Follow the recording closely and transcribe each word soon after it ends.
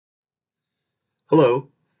Hello,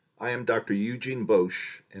 I am Dr. Eugene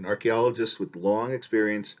Bosch, an archaeologist with long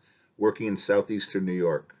experience working in southeastern New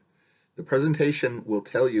York. The presentation will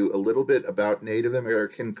tell you a little bit about Native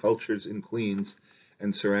American cultures in Queens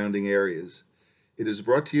and surrounding areas. It is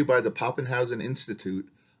brought to you by the Pappenhausen Institute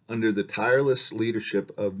under the tireless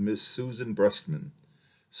leadership of Ms. Susan Brustman.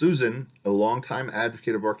 Susan, a longtime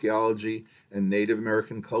advocate of archaeology and Native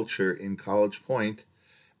American culture in College Point,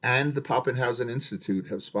 and the Pappenhausen Institute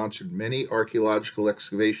have sponsored many archaeological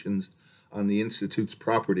excavations on the Institute's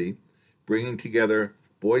property, bringing together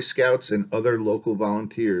Boy Scouts and other local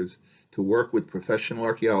volunteers to work with professional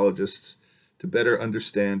archaeologists to better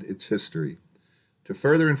understand its history. To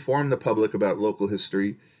further inform the public about local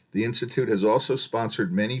history, the Institute has also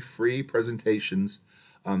sponsored many free presentations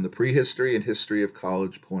on the prehistory and history of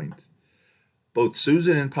College Point. Both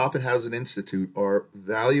Susan and Pappenhausen Institute are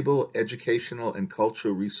valuable educational and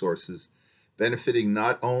cultural resources benefiting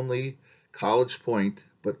not only College Point,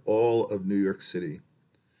 but all of New York City.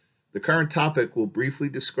 The current topic will briefly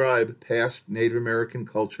describe past Native American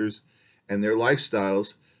cultures and their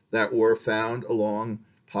lifestyles that were found along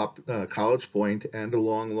College Point and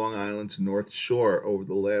along Long Island's North Shore over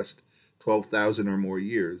the last 12,000 or more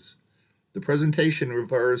years. The presentation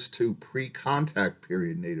refers to pre-contact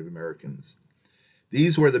period Native Americans.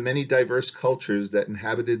 These were the many diverse cultures that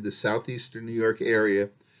inhabited the southeastern New York area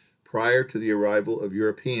prior to the arrival of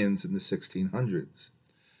Europeans in the 1600s.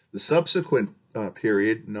 The subsequent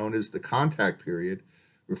period, known as the contact period,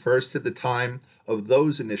 refers to the time of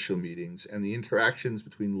those initial meetings and the interactions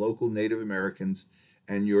between local Native Americans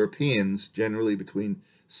and Europeans, generally between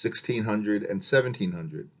 1600 and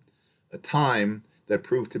 1700, a time that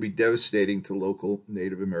proved to be devastating to local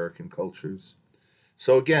Native American cultures.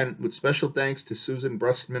 So again, with special thanks to Susan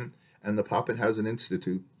Brustman and the Pappenhausen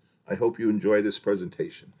Institute, I hope you enjoy this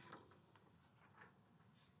presentation.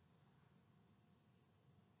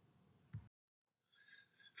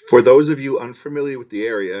 For those of you unfamiliar with the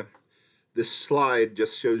area, this slide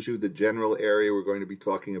just shows you the general area we're going to be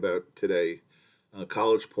talking about today,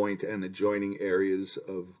 College Point and adjoining areas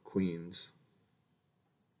of Queens.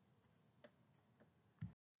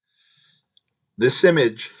 This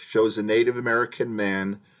image shows a Native American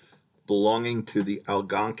man belonging to the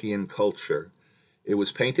Algonquian culture. It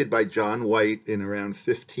was painted by John White in around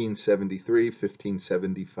 1573,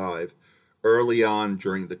 1575, early on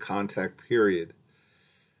during the contact period.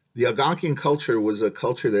 The Algonquian culture was a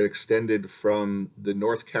culture that extended from the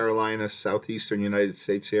North Carolina, southeastern United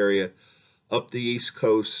States area up the East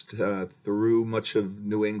Coast, through much of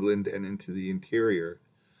New England and into the interior.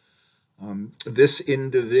 This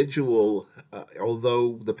individual,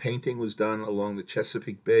 although the painting was done along the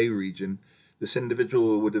Chesapeake Bay region, this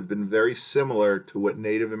individual would have been very similar to what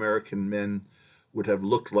Native American men would have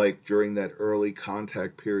looked like during that early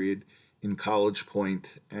contact period in College Point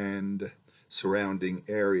and surrounding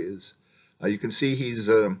areas. You can see he's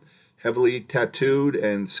heavily tattooed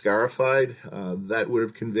and scarified. That would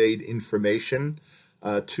have conveyed information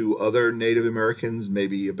to other Native Americans,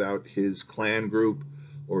 maybe about his clan group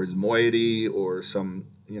or his moiety or some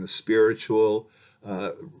spiritual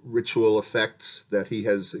ritual effects that he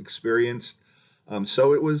has experienced.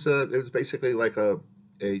 So it was basically like a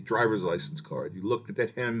driver's license card. You looked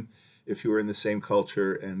at him if you were in the same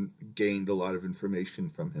culture and gained a lot of information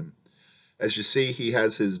from him. As you see, he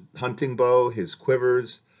has his hunting bow, his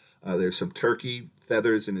quivers. There's some turkey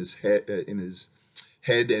feathers in his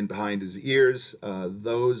head and behind his ears.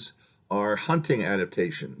 Those are hunting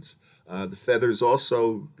adaptations. The feathers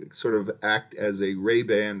also sort of act as a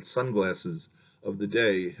Ray-Ban sunglasses of the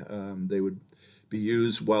day. They would be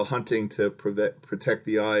used while hunting to protect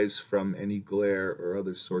the eyes from any glare or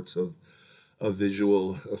other sorts of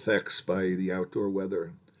visual effects by the outdoor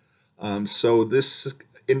weather. So this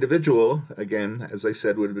individual, again, as I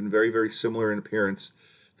said, would have been very, very similar in appearance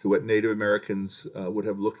to what Native Americans would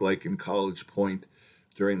have looked like in College Point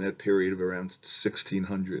during that period of around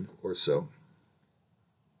 1600 or so.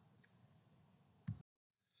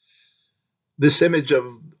 This image of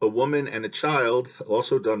a woman and a child,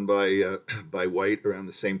 also done by White around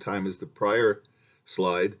the same time as the prior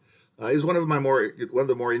slide, is one of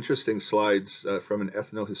the more interesting slides from an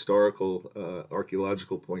ethno-historical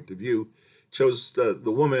archaeological point of view. It shows the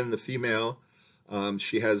woman, the female.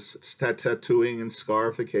 She has tattooing and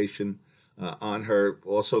scarification on her,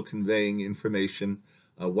 also conveying information.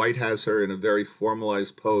 White has her in a very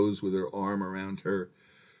formalized pose with her arm around her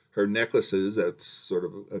necklaces. That's sort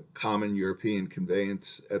of a common European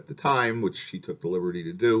conveyance at the time, which she took the liberty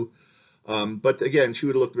to do. But again, she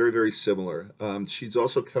would look very, very similar. She's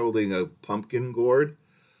also holding a pumpkin gourd.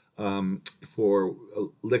 um, for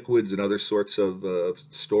liquids and other sorts of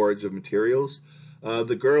storage of materials.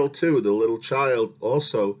 The girl, too, the little child,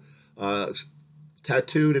 also uh,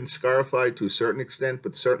 tattooed and scarified to a certain extent,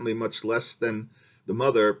 but certainly much less than the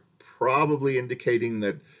mother, probably indicating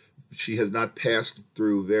that she has not passed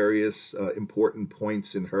through various important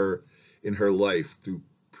points in her life through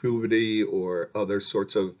puberty or other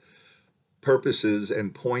sorts of purposes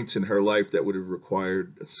and points in her life that would have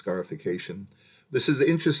required scarification. This is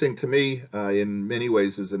interesting to me in many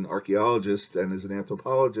ways as an archaeologist and as an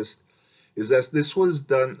anthropologist, is that this was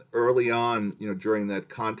done early on, during that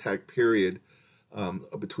contact period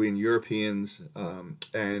between Europeans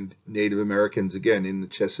and Native Americans, again, in the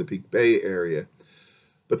Chesapeake Bay area.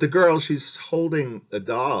 But the girl, she's holding a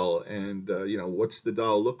doll, and what's the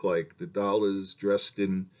doll look like? The doll is dressed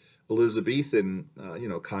in Elizabethan,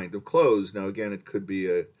 kind of clothes. Now, again, it could be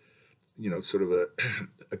a, sort of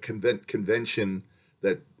a, convention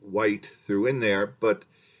that White threw in there, but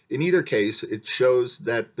in either case, it shows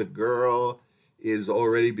that the girl is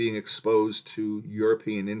already being exposed to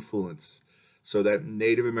European influence, so that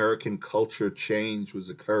Native American culture change was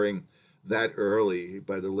occurring that early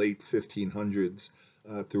by the late 1500s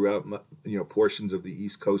throughout portions of the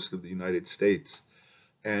east coast of the United States,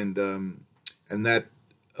 and that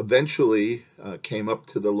eventually came up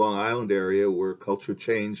to the Long Island area where culture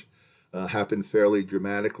change happened fairly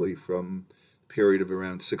dramatically from a period of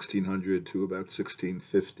around 1600 to about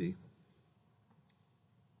 1650.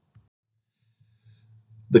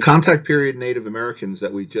 The contact period Native Americans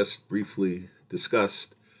that we just briefly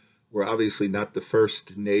discussed were obviously not the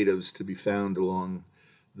first natives to be found along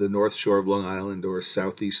the North Shore of Long Island or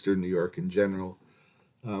southeastern New York in general.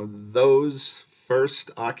 Those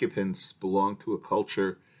first occupants belonged to a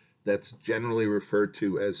culture that's generally referred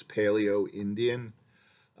to as Paleo-Indian.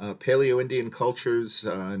 Paleo-Indian cultures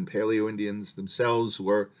and Paleo-Indians themselves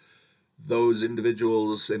were those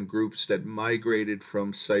individuals and groups that migrated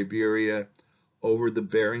from Siberia over the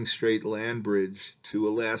Bering Strait land bridge to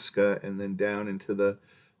Alaska and then down into the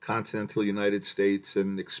continental United States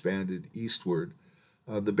and expanded eastward.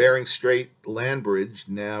 The Bering Strait land bridge,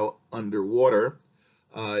 now underwater,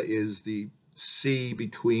 is the sea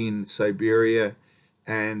between Siberia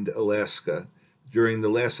and Alaska. During the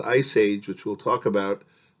last ice age, which we'll talk about,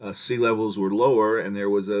 sea levels were lower and there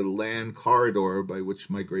was a land corridor by which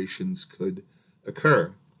migrations could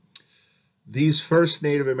occur. These first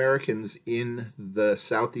Native Americans in the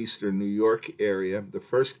southeastern New York area, the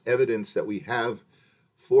first evidence that we have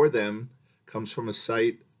for them comes from a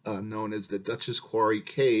site known as the Dutchess Quarry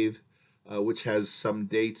Cave, which has some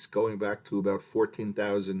dates going back to about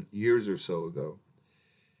 14,000 years or so ago.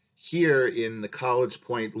 Here in the College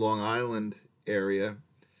Point, Long Island area,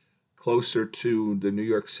 closer to the New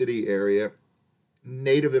York City area,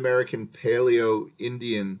 Native American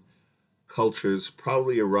Paleo-Indian cultures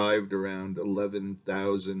probably arrived around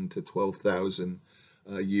 11,000 to 12,000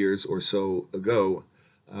 years or so ago.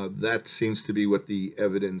 That seems to be what the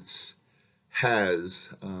evidence has.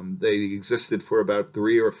 They existed for about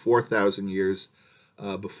 3,000 or 4,000 years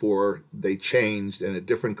before they changed and a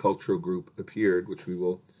different cultural group appeared, which we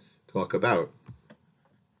will talk about.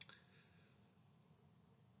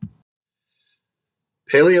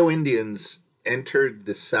 Paleo-Indians entered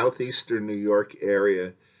the southeastern New York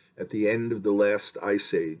area at the end of the last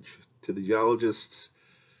ice age. To the geologists,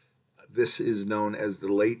 this is known as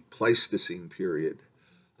the late Pleistocene period.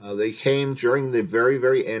 They came during the very,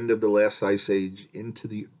 very end of the last ice age into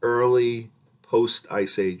the early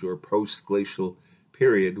post-ice age or post-glacial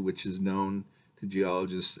period, which is known to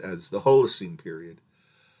geologists as the Holocene period.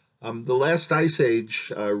 The last ice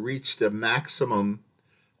age reached a maximum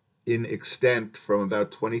in extent from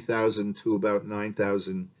about 20,000 to about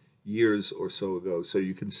 9,000 years or so ago. So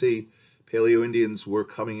you can see Paleo-Indians were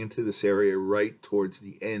coming into this area right towards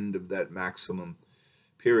the end of that maximum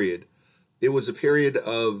period. It was a period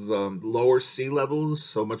of lower sea levels.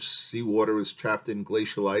 So much seawater was trapped in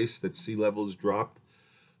glacial ice that sea levels dropped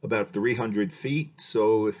about 300 feet.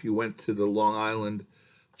 So if you went to the Long Island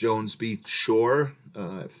Jones Beach shore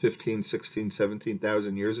 15, 16,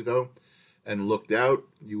 17,000 years ago and looked out,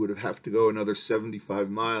 you would have to go another 75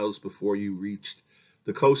 miles before you reached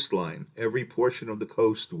the coastline. Every portion of the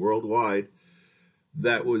coast worldwide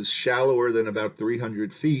that was shallower than about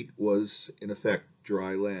 300 feet was, in effect,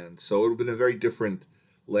 dry land. So it would have been a very different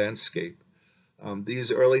landscape. These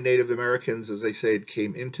early Native Americans, as I said,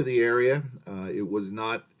 came into the area. It was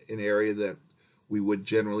not an area that we would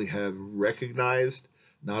generally have recognized.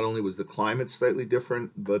 Not only was the climate slightly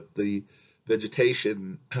different, but the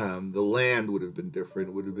vegetation, the land would have been different.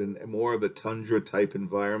 It would have been more of a tundra type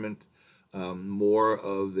environment, more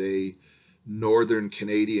of a northern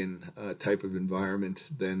Canadian type of environment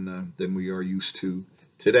than we are used to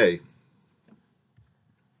today.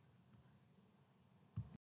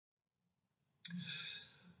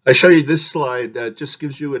 I show you this slide just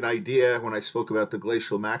gives you an idea when I spoke about the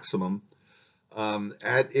glacial maximum.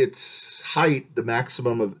 At its height, the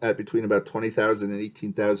maximum at between about 20,000 and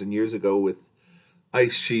 18,000 years ago, with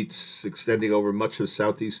ice sheets extending over much of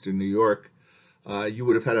southeastern New York, you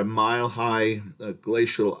would have had a mile-high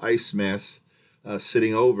glacial ice mass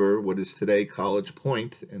sitting over what is today College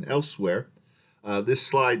Point and elsewhere. This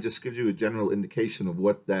slide just gives you a general indication of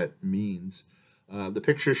what that means. The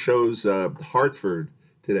picture shows Hartford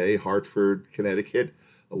today, Hartford, Connecticut,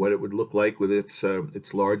 what it would look like with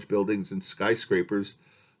its large buildings and skyscrapers,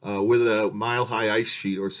 with a mile-high ice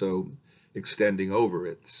sheet or so extending over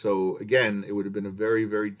it. So again, it would have been a very,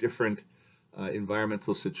 very different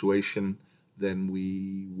environmental situation than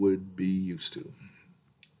we would be used to.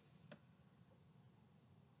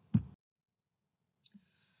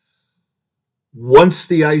 Once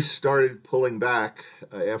the ice started pulling back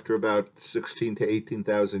after about 16 to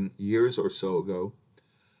 18,000 years or so ago,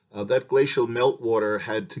 that glacial meltwater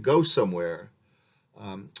had to go somewhere.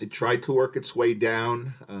 It tried to work its way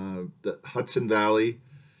down the Hudson Valley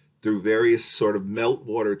through various sort of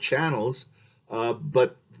meltwater channels,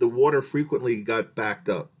 but the water frequently got backed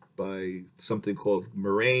up by something called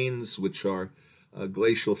moraines, which are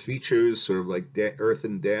glacial features, sort of like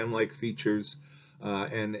earthen dam-like features,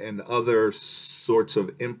 and other sorts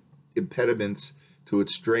of impediments to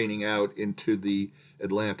its draining out into the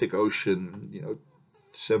Atlantic Ocean,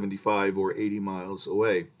 75 or 80 miles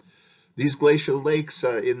away. These glacial lakes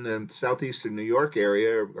in the southeastern New York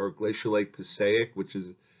area are Glacial Lake Passaic, which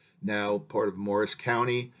is now part of Morris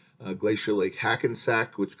County, Glacial Lake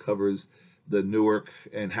Hackensack, which covers the Newark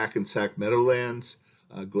and Hackensack Meadowlands,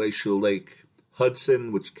 Glacial Lake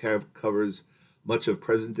Hudson, which covers much of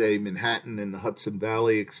present-day Manhattan and the Hudson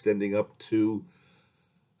Valley, extending up to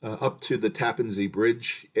the Tappan Zee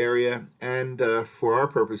Bridge area, and for our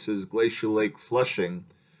purposes, Glacial Lake Flushing,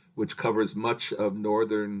 which covers much of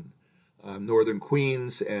northern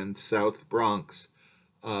Queens and South Bronx.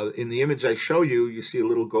 In the image I show you, you see a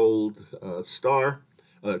little gold star,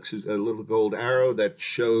 a little gold arrow that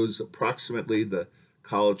shows approximately the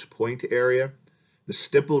College Point area. The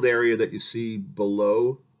stippled area that you see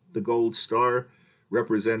below the gold star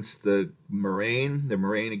represents the moraine. The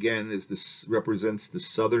moraine, again, represents the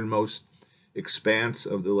southernmost expanse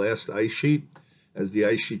of the last ice sheet. As the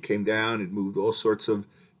ice sheet came down, it moved all sorts of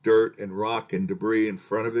dirt and rock and debris in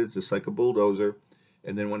front of it, just like a bulldozer.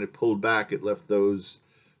 And then when it pulled back, it left those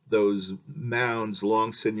mounds,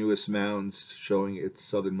 long sinuous mounds, showing its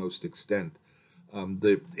southernmost extent.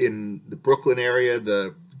 In the Brooklyn area,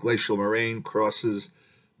 the glacial moraine crosses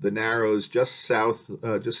the Narrows just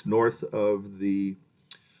north of the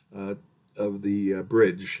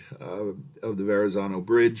bridge, of the Verrazano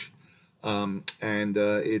Bridge, and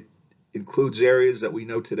it includes areas that we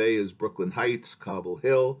know today as Brooklyn Heights, Cobble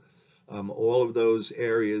Hill, all of those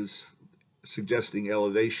areas suggesting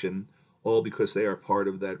elevation, all because they are part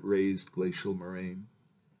of that raised glacial moraine.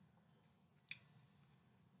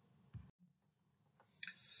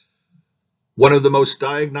 One of the most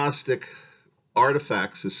diagnostic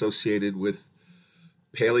artifacts associated with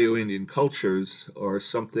Paleo-Indian cultures are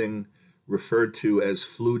something referred to as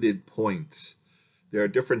fluted points. There are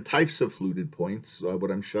different types of fluted points.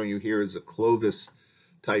 What I'm showing you here is a Clovis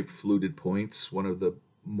type fluted points, one of the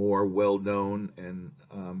more well-known and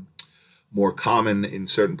more common in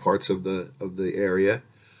certain parts of the area.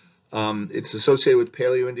 It's associated with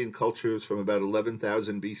Paleo-Indian cultures from about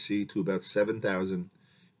 11,000 BC to about 7,000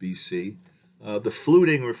 BC. The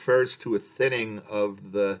fluting refers to a thinning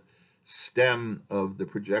of the stem of the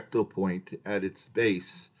projectile point at its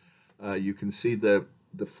base. You can see the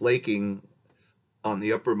flaking on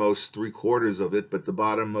the uppermost 3/4 of it, but the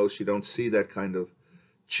bottommost you don't see that kind of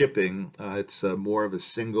chipping. It's more of a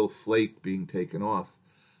single flake being taken off.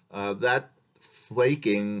 That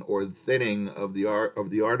flaking or thinning of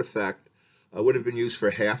the artifact would have been used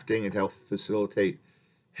for hafting. It helped facilitate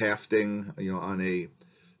hafting,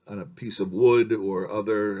 on a piece of wood or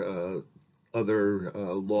other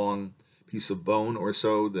long piece of bone or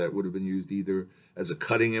so that would have been used either as a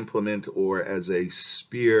cutting implement or as a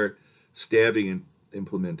spear stabbing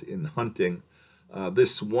implement in hunting.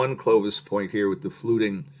 This one Clovis point here with the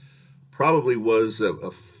fluting probably was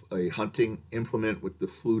a hunting implement, with the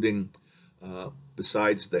fluting,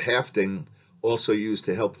 besides the hafting, also used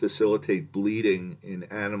to help facilitate bleeding in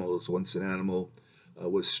animals. Once an animal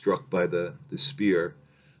was struck by the spear,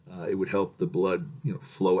 it would help the blood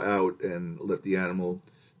flow out and let the animal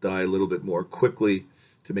die a little bit more quickly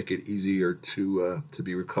to to make it easier to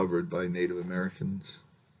be recovered by Native Americans.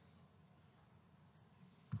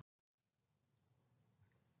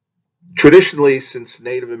 Traditionally, since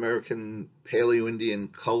Native American Paleo-Indian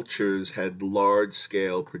cultures had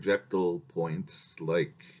large-scale projectile points,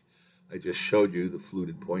 like I just showed you, the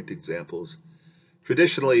fluted point examples,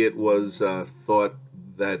 traditionally it was thought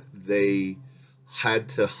that they had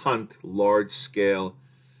to hunt large-scale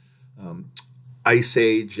um, Ice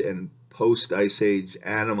Age and post-Ice Age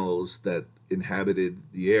animals that inhabited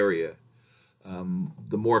the area.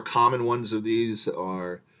 The more common ones of these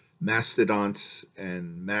are mastodonts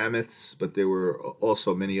and mammoths, but there were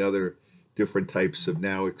also many other different types of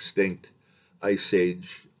now extinct Ice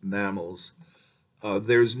Age mammals.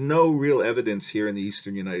 There's no real evidence here in the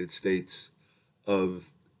eastern United States of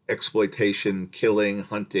exploitation, killing,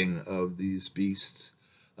 hunting of these beasts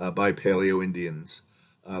by Paleo Indians.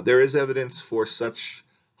 There is evidence for such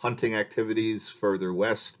hunting activities further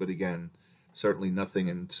west, but again, certainly nothing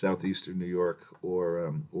in southeastern New York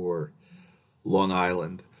or Long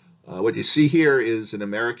Island. What you see here is an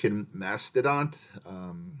American mastodont.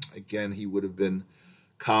 Again, he would have been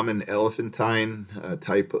common elephantine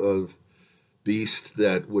type of beast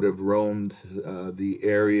that would have roamed the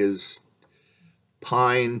areas,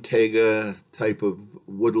 pine, taiga type of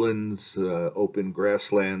woodlands, open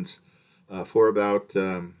grasslands for about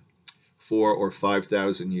 4 or 5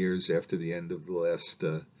 thousand years after the end of the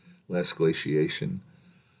last glaciation.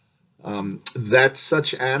 That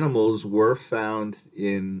such animals were found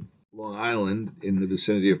in Long Island in the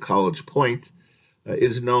vicinity of College Point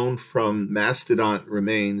is known from mastodont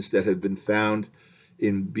remains that have been found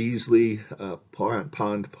in Beasley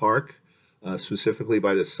Pond Park, specifically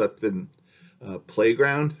by the Sutphin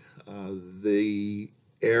playground. The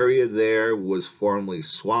area there was formerly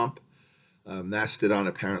swamp. Mastodon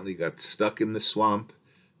apparently got stuck in the swamp,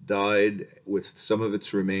 died with some of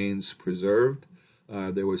its remains preserved.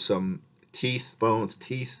 There was some teeth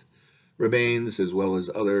remains, as well as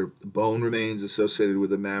other bone remains associated with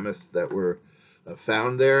the mammoth that were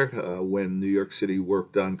found there when New York City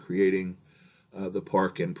worked on creating the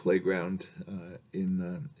park and playground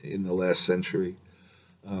in the last century.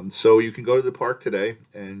 So you can go to the park today,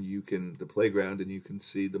 and the playground, and you can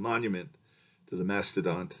see the monument to the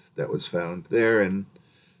mastodont that was found there. And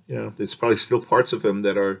there's probably still parts of him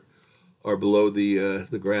that are below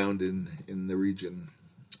the ground in the region.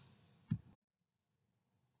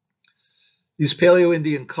 These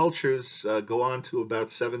Paleo-Indian cultures go on to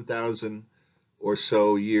about 7,000 or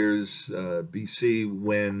so years BC,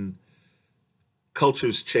 when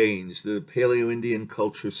cultures change. The Paleo-Indian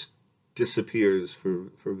culture disappears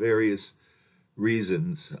for various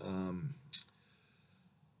reasons.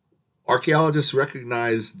 Archaeologists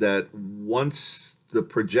recognize that once the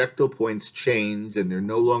projectile points change and they're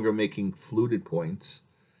no longer making fluted points,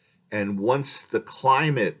 and once the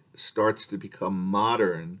climate starts to become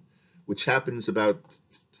modern, which happens about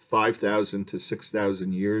 5,000 to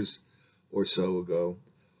 6,000 years or so ago,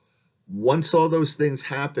 once all those things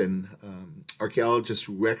happen, archaeologists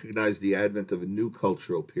recognize the advent of a new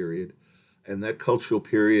cultural period, and that cultural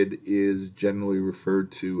period is generally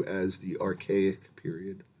referred to as the Archaic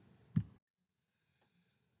period.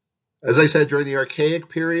 As I said, during the Archaic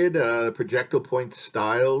period, projectile point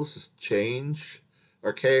styles change.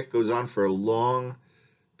 Archaic goes on for a long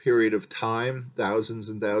period of time, thousands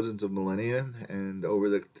and thousands of millennia, and over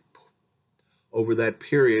that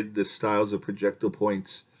period, the styles of projectile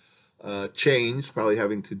points changed, probably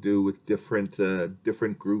having to do with different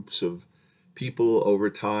groups of people over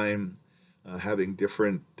time having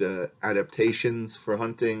different adaptations for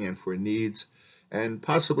hunting and for needs, and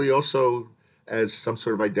possibly also as some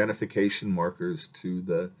sort of identification markers to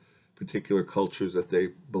the particular cultures that they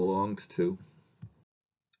belonged to.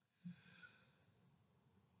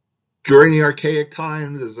 During the Archaic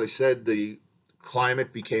times, as I said, the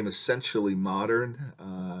climate became essentially modern,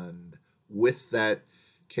 and with that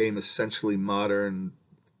came essentially modern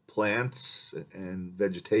plants and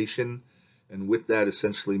vegetation, and with that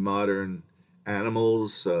essentially modern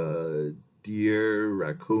animals, deer,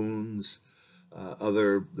 raccoons,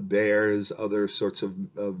 other bears, other sorts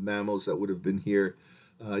of mammals that would have been here,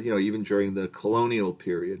 even during the colonial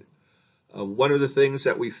period. One of the things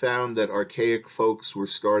that we found that archaic folks were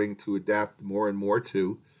starting to adapt more and more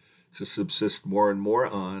to subsist more and more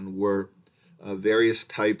on, were various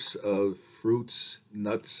types of fruits,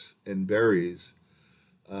 nuts, and berries.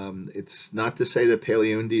 It's not to say that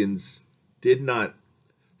Paleo-Indians did not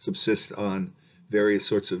subsist on various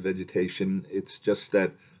sorts of vegetation. It's just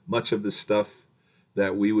that much of the stuff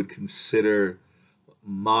that we would consider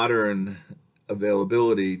modern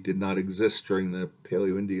availability did not exist during the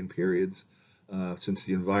Paleo-Indian periods. since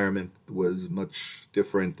the environment was much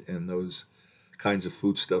different and those kinds of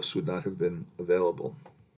foodstuffs would not have been available.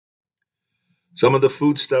 Some of the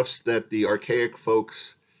foodstuffs that the archaic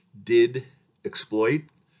folks did exploit,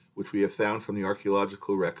 which we have found from the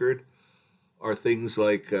archaeological record, are things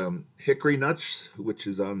like hickory nuts, which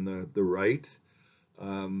is on the right.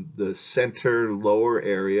 The center lower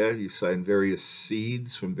area, you find various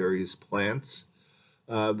seeds from various plants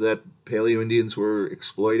that Paleo-Indians were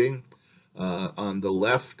exploiting. On the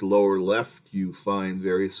left, lower left, you find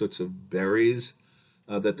various sorts of berries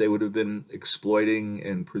that they would have been exploiting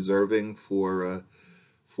and preserving for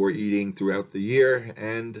eating throughout the year.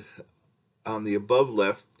 And on the above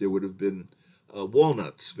left, there would have been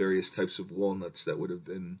walnuts, various types of walnuts that would have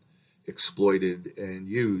been exploited and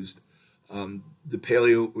used.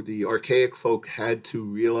 The archaic folk had to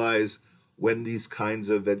realize when these kinds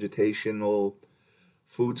of vegetational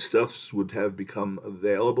foodstuffs would have become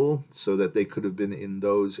available so that they could have been in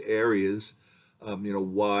those areas,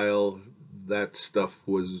 while that stuff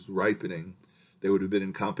was ripening. They would have been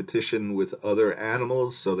in competition with other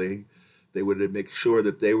animals, so they would make sure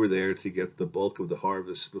that they were there to get the bulk of the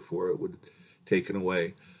harvest before it would taken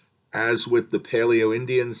away. As with the Paleo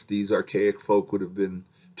Indians, these archaic folk would have been,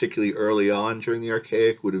 particularly early on during the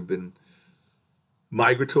archaic, would have been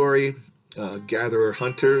migratory, gatherer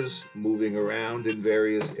hunters moving around in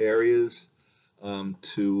various areas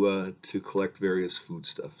to collect various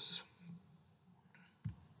foodstuffs.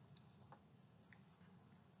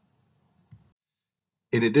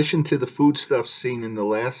 In addition to the foodstuffs seen in the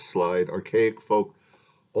last slide, archaic folk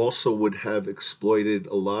also would have exploited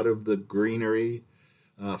a lot of the greenery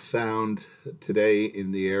found today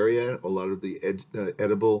in the area, a lot of the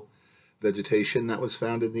edible vegetation that was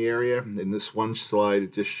found in the area. In this one slide,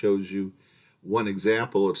 it just shows you one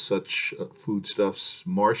example of such foodstuffs,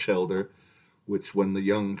 marsh elder, which when the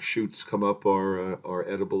young shoots come up are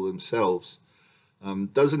edible themselves.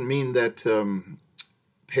 Doesn't mean that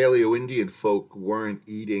Paleo-Indian folk weren't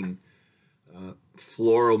eating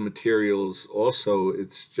floral materials also.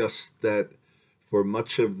 It's just that for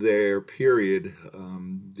much of their period,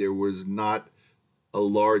 there was not a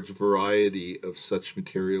large variety of such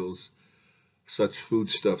materials, such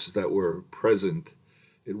foodstuffs that were present.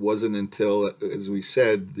 It wasn't until, as we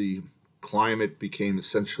said, the climate became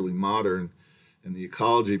essentially modern and the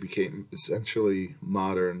ecology became essentially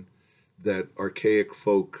modern that archaic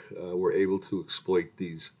folk were able to exploit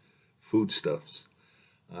these foodstuffs.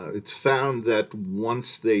 It's found that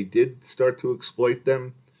once they did start to exploit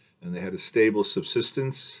them and they had a stable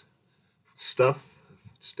subsistence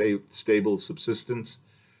stable subsistence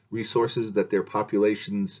resources, that their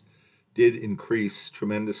populations did increase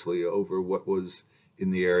tremendously over what was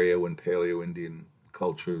in the area when Paleo-Indian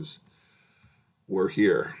cultures were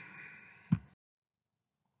here.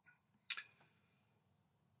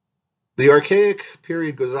 The Archaic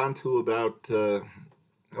period goes on to about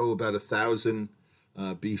 1,000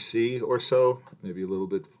 BC or so, maybe a little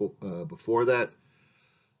bit before that,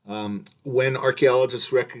 when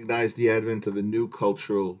archaeologists recognized the advent of a new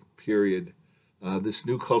cultural period. This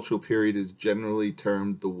new cultural period is generally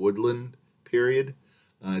termed the woodland period.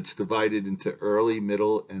 It's divided into early,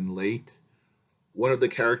 middle, and late. One of the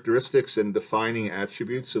characteristics and defining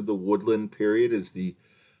attributes of the woodland period is the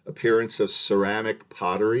appearance of ceramic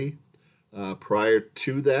pottery. Prior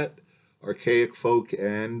to that, archaic folk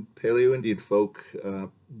and Paleo-Indian folk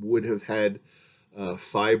would have had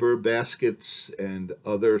fiber baskets and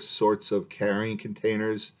other sorts of carrying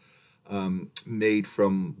containers made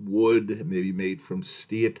from wood, maybe made from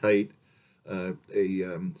steatite, a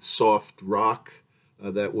soft rock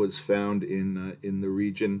that was found in the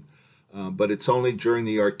region. But it's only during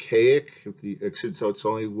the Archaic, so it's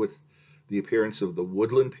only with the appearance of the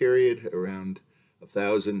woodland period around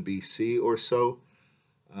 1,000 BC or so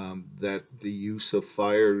that the use of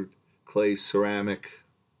fired clay ceramic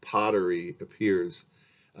pottery appears.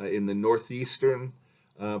 In the northeastern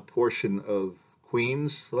portion of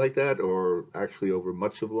Queens like that, or actually over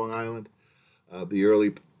much of Long Island, the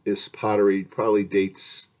earliest pottery probably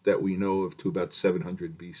dates that we know of to about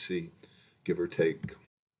 700 BC, give or take.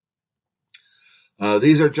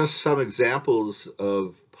 These are just some examples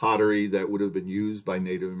of pottery that would have been used by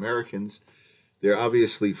Native Americans. They're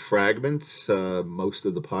obviously fragments. Most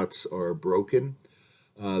of the pots are broken.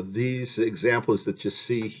 These examples that you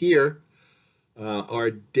see here are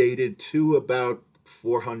dated to about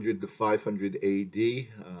 400 to 500 AD,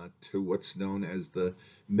 to what's known as the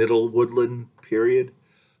Middle Woodland period.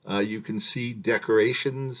 You can see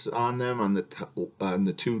decorations on them on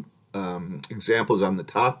the two examples on the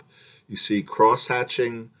top. You see cross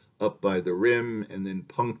hatching up by the rim and then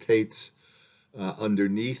punctates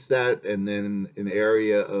underneath that, and then an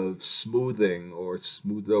area of smoothing or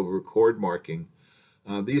smoothed over cord marking.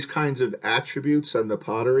 These kinds of attributes on the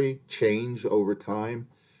pottery change over time,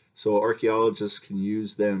 so archaeologists can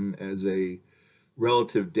use them as a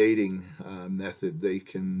relative dating method. They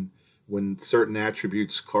can, when certain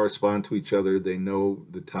attributes correspond to each other, they know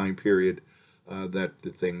the time period that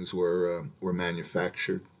the things were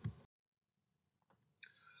manufactured.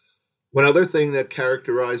 One other thing that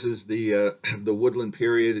characterizes the the woodland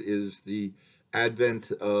period is the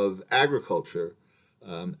advent of agriculture.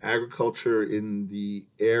 Agriculture in the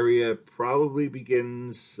area probably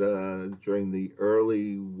begins during the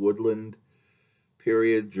early woodland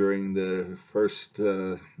period, during the first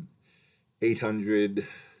 800,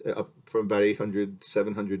 up from about 800,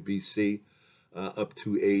 700 BC up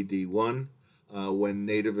to AD 1, when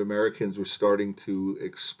Native Americans were starting to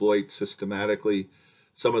exploit systematically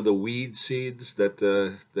some of the weed seeds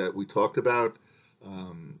that we talked about.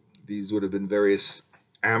 These would have been various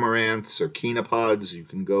amaranths or quinopods. You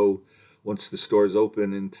can go, once the stores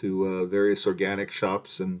open, into various organic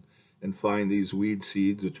shops and find these weed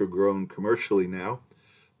seeds, which are grown commercially now.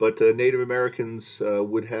 But Native Americans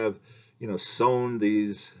would have, sown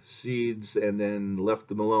these seeds and then left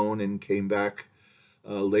them alone and came back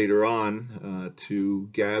later on to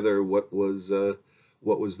gather what was the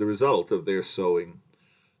result of their sowing.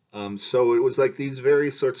 So it was like these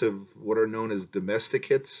various sorts of what are known as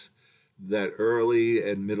domesticates that early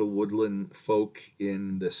and middle woodland folk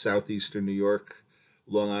in the southeastern New York,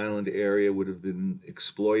 Long Island area would have been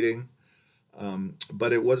exploiting.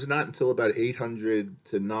 But it was not until about 800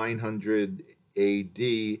 to 900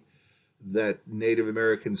 AD that Native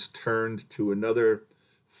Americans turned to another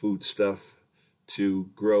foodstuff to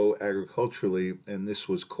grow agriculturally, and this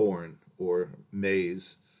was corn or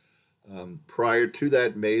maize. Prior to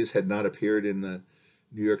that, maize had not appeared in the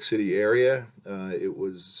New York City area. It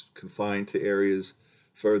was confined to areas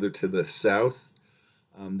further to the south.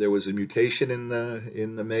 There was a mutation in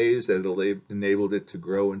the maize that enabled it to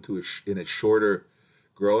grow in a shorter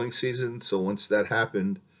growing season. So once that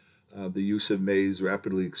happened, the use of maize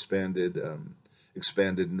rapidly expanded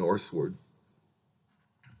northward.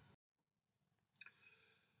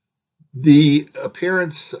 The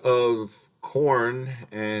appearance of corn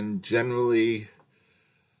and generally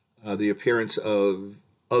the appearance of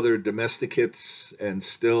other domesticates and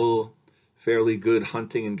still fairly good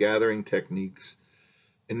hunting and gathering techniques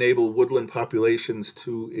enable woodland populations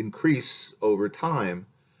to increase over time.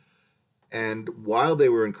 And while they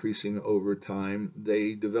were increasing over time,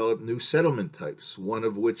 they developed new settlement types, one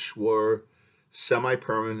of which were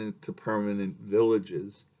semi-permanent to permanent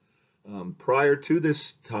villages. Prior to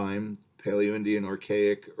this time, Paleo-Indian,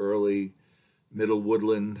 Archaic, early Middle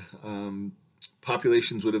Woodland,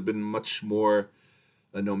 populations would have been much more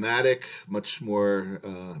nomadic, much more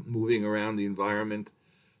moving around the environment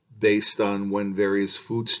based on when various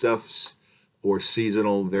foodstuffs or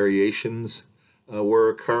seasonal variations were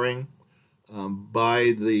occurring.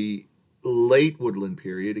 By the late woodland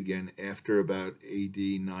period, again after about AD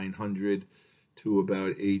 900 to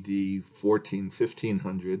about AD 14,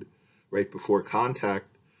 1500, right before contact,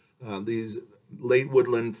 these late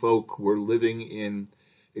woodland folk were living in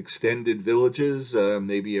extended villages.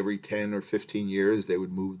 Maybe every 10 or 15 years they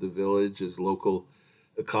would move the village as local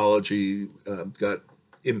ecology got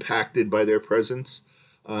impacted by their presence.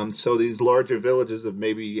 So these larger villages of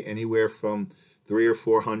maybe anywhere from 300 or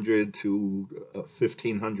 400 to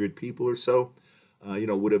 1,500 people or so,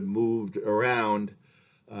 would have moved around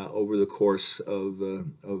over the course of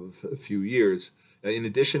a few years. In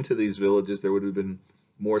addition to these villages, there would have been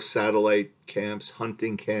more satellite camps,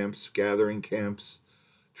 hunting camps, gathering camps,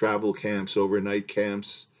 travel camps, overnight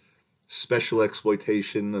camps, special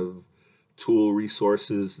exploitation of tool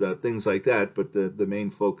resources, things like that. But the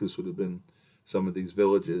main focus would have been some of these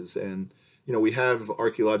villages. And, we have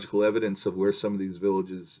archaeological evidence of where some of these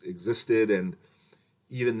villages existed, and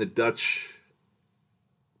even the Dutch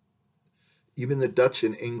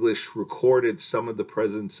and English recorded some of the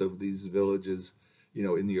presence of these villages,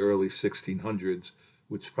 in the early 1600s,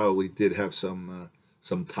 which probably did have some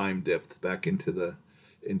time depth back into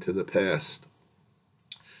the past.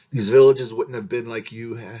 These villages wouldn't have been like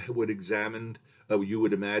you would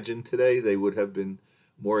imagine today. They would have been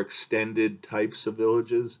more extended types of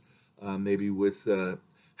villages, maybe with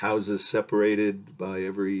houses separated by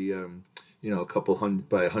every a couple hundred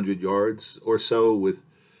by 100 yards or so, with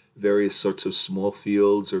various sorts of small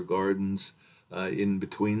fields or gardens in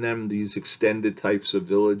between them. These extended types of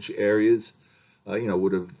village areas,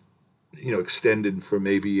 would have, extended for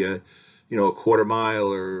maybe a quarter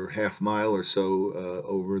mile or half mile or so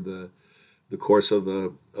over the course of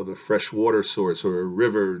a fresh water source or a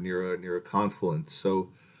river near a confluence. So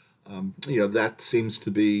that seems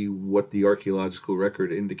to be what the archaeological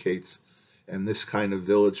record indicates, and this kind of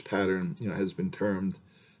village pattern, has been termed,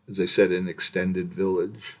 as I said, an extended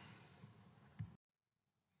village.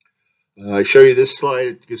 I show you this slide.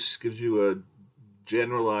 It just gives you a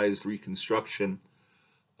generalized reconstruction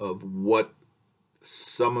of what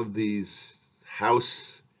some of these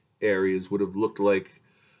house areas would have looked like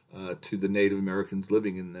to the Native Americans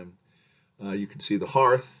living in them. You can see the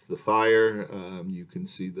hearth, the fire, you can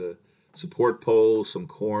see the support pole, some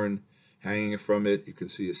corn hanging from it. You can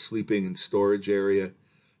see a sleeping and storage area,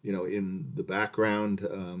 in the background,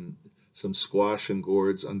 some squash and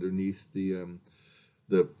gourds underneath the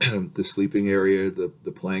the sleeping area,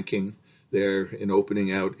 the planking there, and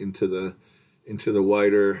opening out into the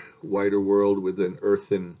wider world with an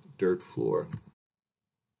earthen dirt floor.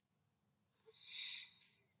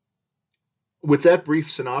 With that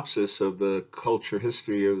brief synopsis of the culture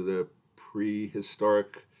history of the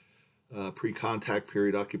prehistoric, pre-contact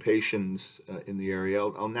period occupations in the area,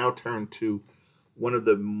 I'll now turn to one of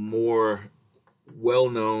the more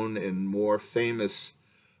well-known and more famous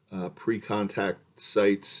pre-contact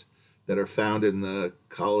sites that are found in the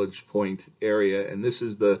College Point area, and this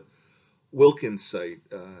is the Wilkins site.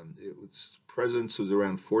 Its presence was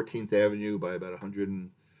around 14th Avenue by about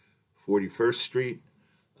 141st Street.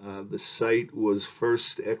 The site was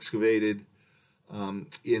first excavated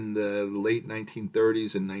in the late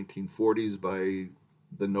 1930s and 1940s by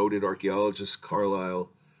the noted archaeologist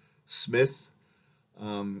Carlisle Smith.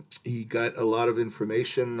 He got a lot of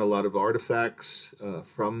information, a lot of artifacts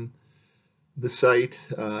from the site,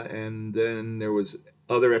 and then there was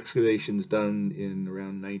other excavations done in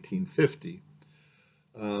around 1950.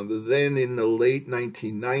 Then in the late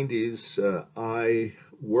 1990s, I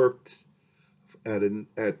worked at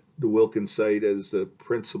the Wilkins site as the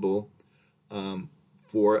principal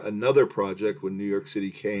for another project when New York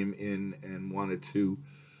City came in and wanted to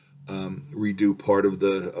redo part of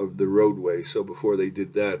the roadway. So before they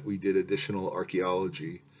did that, we did additional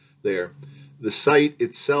archaeology there. The site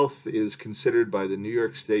itself is considered by the New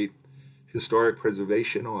York State Historic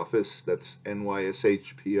Preservation Office, that's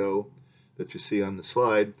NYSHPO, that you see on the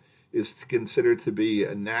slide, is considered to be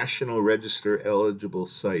a National Register eligible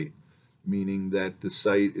site, meaning that the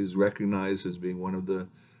site is recognized as being one of the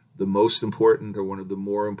most important or one of the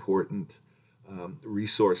more important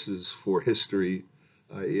resources for history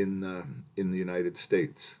in the United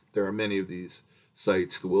States. There are many of these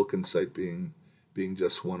sites, the Wilkins site being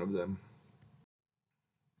just one of them.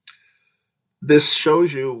 This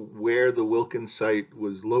shows you where the Wilkins site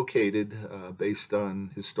was located based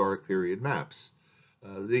on historic period maps.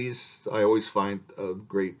 These I always find of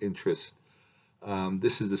great interest.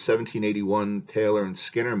 This is the 1781 Taylor and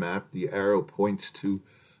Skinner map. The arrow points to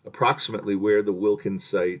approximately where the Wilkins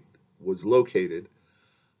site was located.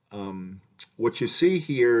 What you see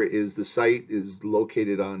here is the site is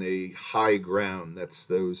located on a high ground. That's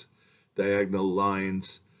those diagonal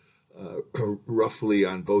lines roughly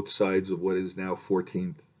on both sides of what is now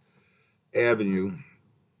 14th Avenue.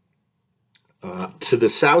 To the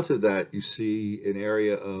south of that, you see an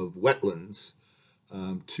area of wetlands.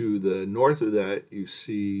 To the north of that, you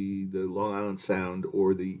see the Long Island Sound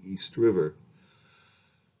or the East River.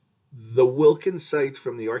 The Wilkins site,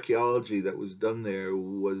 from the archaeology that was done there,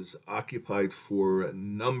 was occupied for a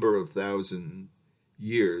number of thousand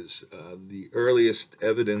years. The earliest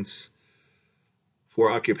evidence for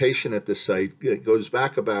occupation at the site goes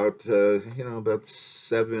back about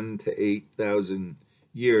 7,000 to 8,000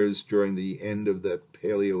 years during the end of the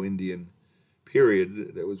Paleo-Indian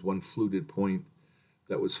period. There was one fluted point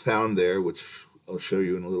that was found there, which I'll show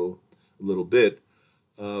you in a little bit.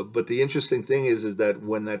 But the interesting thing is that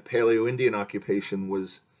when that Paleo-Indian occupation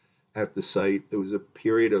was at the site, there was a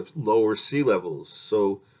period of lower sea levels.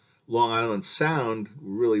 So Long Island Sound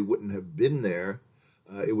really wouldn't have been there.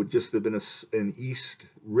 It would just have been an East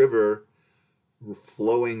River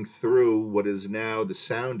flowing through what is now the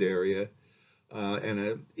Sound area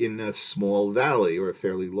and in a small valley, or a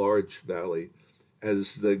fairly large valley.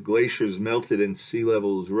 As the glaciers melted and sea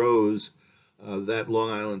levels rose, that Long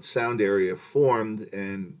Island Sound area formed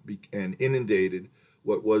and inundated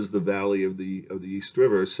what was the valley of the East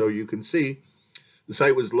River. So you can see the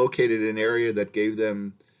site was located in an area that gave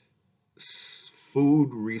them food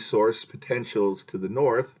resource potentials to the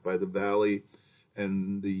north by the valley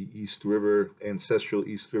and the East River, ancestral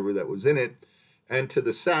East River that was in it, and to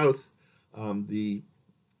the south, the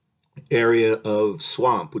area of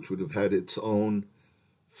swamp, which would have had its own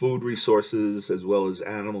food resources as well as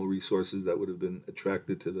animal resources that would have been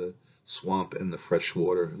attracted to the swamp and the fresh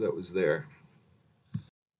water that was there.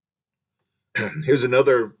 Here's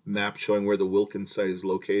another map showing where the Wilkins site is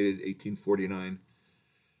located, 1849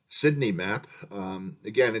 Sydney map.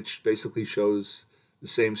 Again, it basically shows the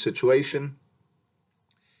same situation.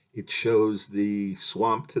 It shows the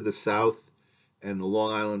swamp to the south and the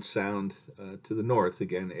Long Island Sound to the north.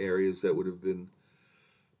 Again, areas that would have been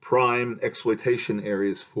prime exploitation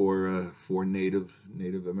areas for Native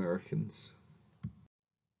Americans.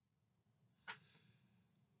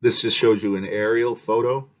 This just shows you an aerial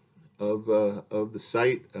photo of the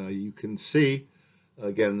site. You can see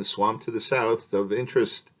again the swamp to the south. Of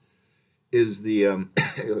interest is the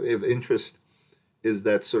of interest is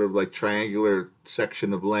that sort of like triangular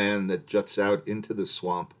section of land that juts out into the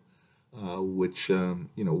swamp, which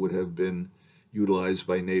would have been utilized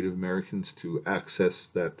by Native Americans to access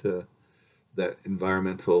that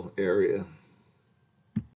environmental area.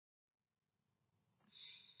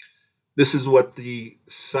 This is what the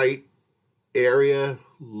site area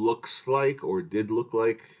looks like, or did look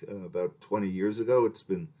like, about 20 years ago. It's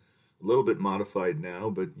been a little bit modified now,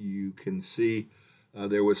 but you can see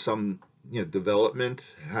there was some development,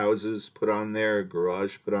 houses put on there,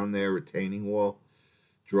 garage put on there, retaining wall,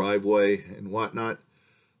 driveway, and whatnot.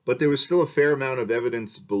 But there was still a fair amount of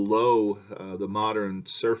evidence below the modern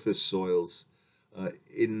surface soils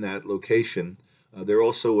in that location. There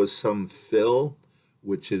also was some fill,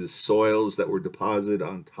 which is soils that were deposited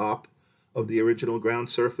on top of the original ground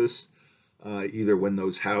surface, either when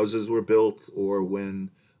those houses were built or when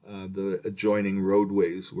the adjoining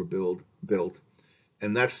roadways were built.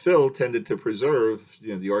 And that fill tended to preserve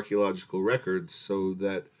the archaeological records, so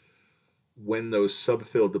that when those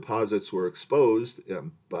subfill deposits were exposed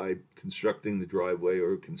by constructing the driveway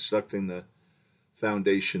or constructing the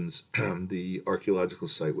foundations, the archaeological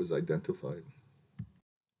site was identified.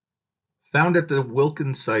 Found at the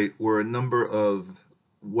Wilkins site were a number of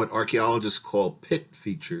what archaeologists call pit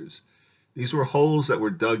features. These were holes that were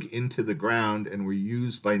dug into the ground and were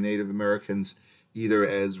used by Native Americans either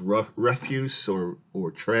as refuse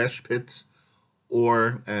or trash pits,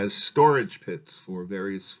 or as storage pits for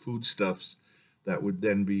various foodstuffs that would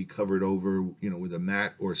then be covered over, with a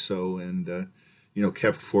mat or so, and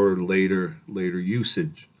kept for later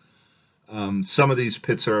usage. Some of these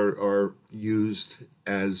pits are used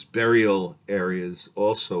as burial areas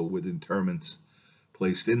also, with interments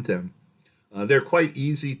placed in them. They're quite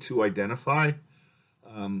easy to identify.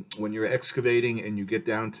 When you're excavating and you get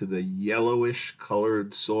down to the yellowish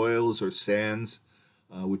colored soils or sands,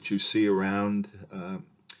 which you see around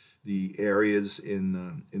the areas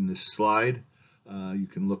in this slide, you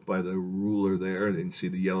can look by the ruler there and see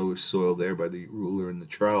the yellowish soil there by the ruler and the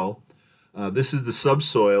trowel. This is the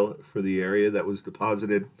subsoil for the area that was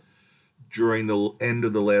deposited during the end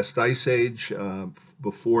of the last ice age,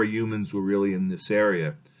 before humans were really in this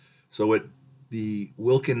area. So what the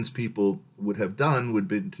Wilkins people would have done would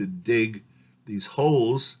be to dig these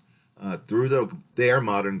holes through their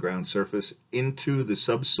modern ground surface into the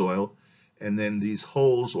subsoil, and then these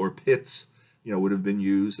holes or pits, would have been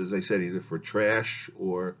used, as I said, either for trash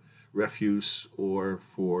or refuse or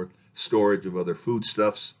for storage of other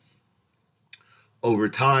foodstuffs. Over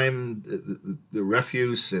time, the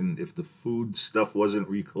refuse, and if the food stuff wasn't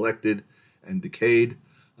recollected and decayed,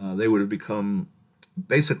 they would have become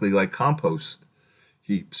basically like compost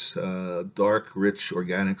heaps, dark, rich,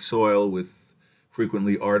 organic soil with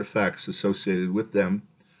frequently artifacts associated with them,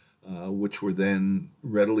 which were then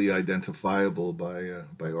readily identifiable by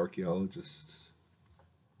archaeologists.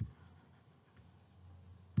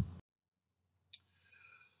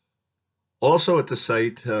 Also at the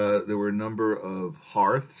site, there were a number of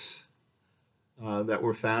hearths that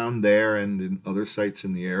were found there and in other sites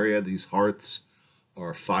in the area. These hearths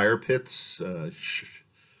are fire pits,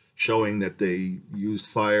 showing that they used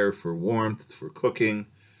fire for warmth, for cooking,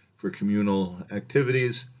 for communal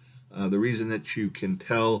activities. The reason that you can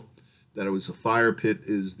tell that it was a fire pit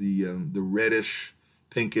is the reddish,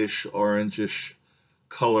 pinkish, orangish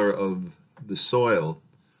color of the soil.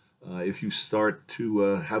 If you start to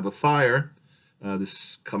have a fire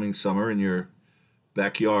this coming summer in your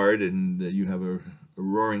backyard, and you have a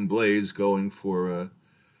roaring blaze going for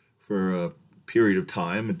a period of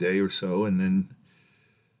time, a day or so, and then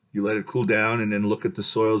you let it cool down and then look at the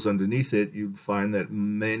soils underneath it, you'd find that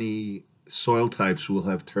many soil types will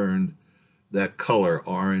have turned that color: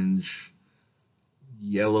 orange,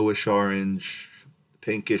 yellowish orange,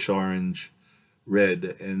 pinkish orange,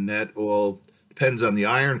 red, and that all depends on the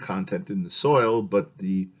iron content in the soil, but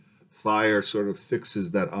the fire sort of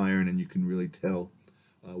fixes that iron, and you can really tell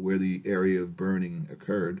where the area of burning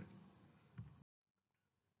occurred.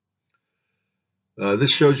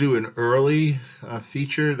 This shows you an early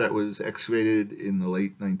feature that was excavated in the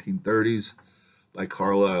late 1930s by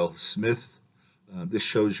Carlisle Smith. This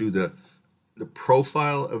shows you the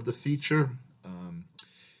profile of the feature. Um,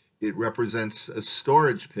 it represents a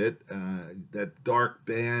storage pit. That dark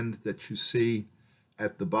band that you see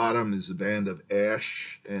at the bottom is a band of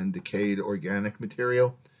ash and decayed organic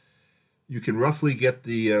material. You can roughly get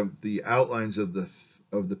the outlines of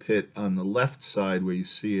the pit on the left side where you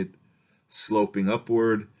see it sloping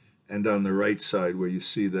upward, and on the right side where you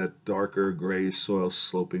see that darker gray soil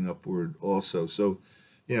sloping upward also. So,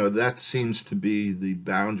 that seems to be the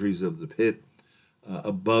boundaries of the pit.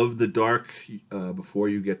 Above the dark, before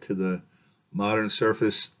you get to the modern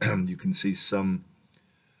surface, you can see some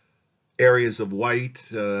areas of white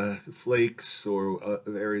flakes or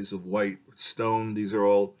areas of white stone. These are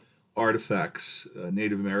all artifacts,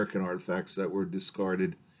 Native American artifacts that were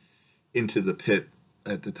discarded into the pit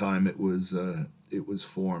at the time it was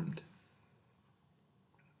formed.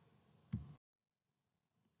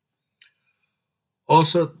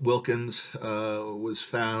 Also, at Wilkins was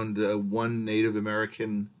found one Native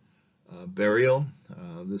American burial.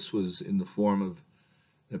 This was in the form of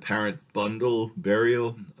an apparent bundle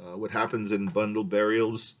burial. What happens in bundle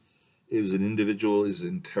burials is an individual is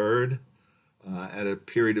interred at a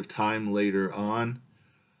period of time later on.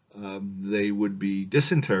 They would be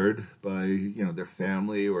disinterred by their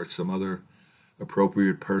family or some other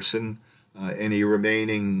appropriate person. Any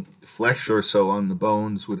remaining flesh or so on the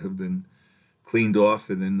bones would have been cleaned off,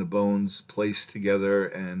 and then the bones placed together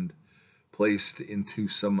and placed into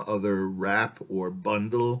some other wrap or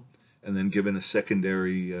bundle, and then given a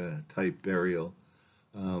secondary type burial.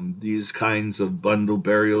 These kinds of bundle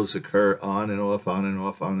burials occur on and off, on and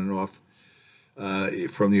off, on and off,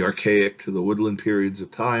 from the Archaic to the Woodland periods of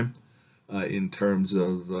time, in terms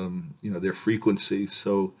of their frequency.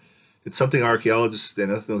 So it's something archaeologists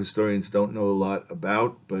and ethnohistorians don't know a lot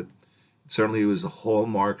about, but certainly it was a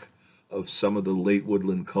hallmark of some of the late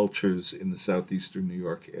woodland cultures in the southeastern New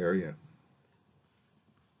York area.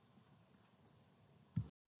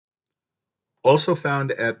 Also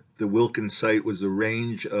found at the Wilkins site was a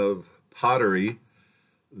range of pottery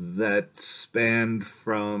that spanned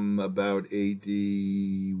from about AD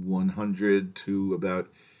 100 to about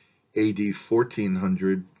AD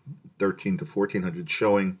 1400, 13 to 1400,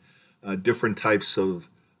 showing different types of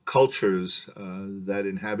cultures that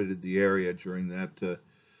inhabited the area during that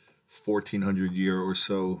 1400 year or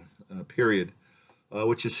so period.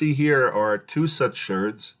 What you see here are two such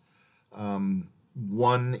sherds.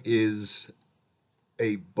 One is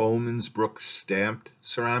a Bowman's Brook stamped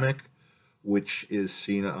ceramic, which is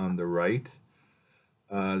seen on the right.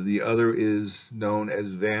 The other is known as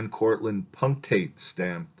Van Cortlandt punctate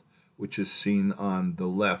stamped, which is seen on the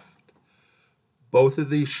left. Both of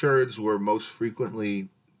these sherds were most frequently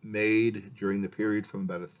made during the period from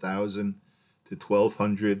about 1000 to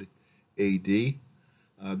 1200 AD.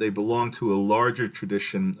 They belong to a larger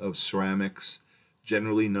tradition of ceramics,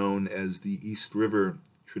 generally known as the East River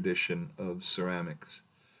tradition of ceramics.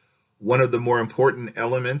 One of the more important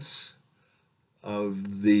elements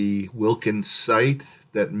of the Wilkins site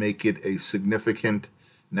that make it a significant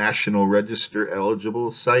National Register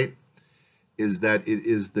eligible site is that it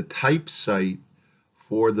is the type site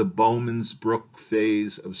for the Bowman's Brook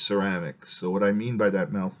phase of ceramics. So what I mean by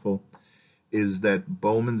that mouthful is that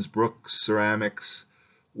Bowman's Brook ceramics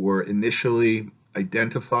were initially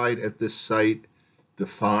identified at this site,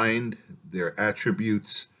 defined, their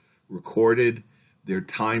attributes recorded, their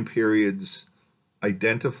time periods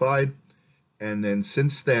identified, and then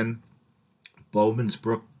since then, Bowman's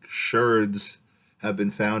Brook sherds have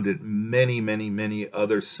been found at many, many, many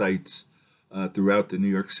other sites throughout the New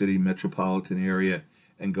York City metropolitan area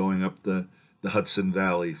and going up the Hudson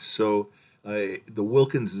Valley. So the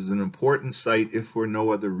Wilkins is an important site, if for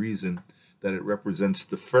no other reason, that it represents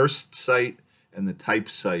the first site and the type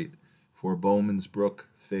site for Bowman's Brook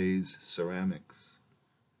phase ceramics.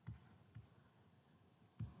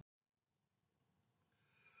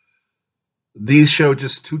 These show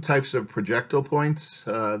just two types of projectile points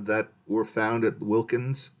that were found at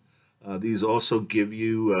Wilkins. These also give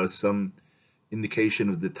you some indication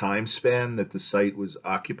of the time span that the site was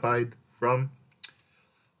occupied from.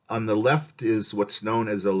 On the left is what's known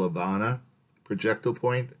as a Lavana projectile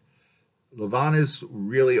point. Lavanas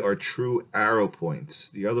really are true arrow points.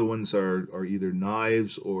 The other ones are either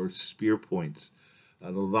knives or spear points.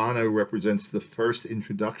 The Lavana represents the first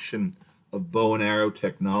introduction of bow and arrow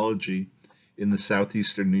technology in the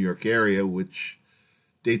southeastern New York area, which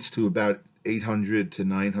dates to about 800 to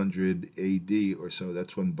 900 AD or so.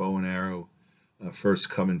 That's when bow and arrow first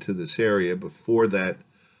come into this area. Before that,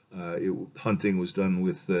 Hunting was done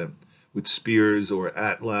with spears or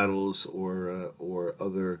atlatls or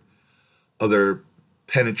other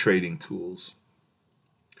penetrating tools.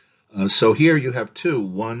 So here you have two.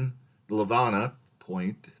 One, the Lavana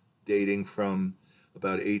point, dating from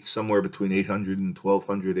about somewhere between 800 and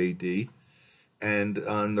 1200 AD. And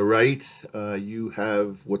on the right, you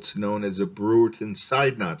have what's known as a Brewerton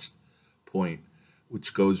side notch point,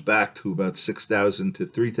 which goes back to about 6000 to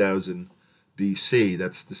 3000 BC.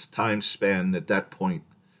 That's this time span that that point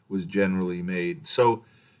was generally made. So,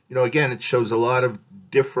 again, it shows a lot of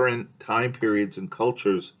different time periods and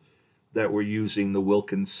cultures that were using the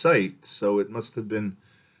Wilkins site. So it must have been,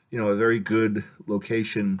 a very good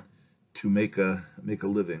location to make a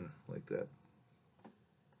living like that.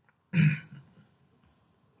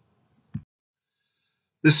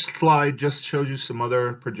 This slide just shows you some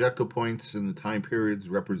other projectile points and the time periods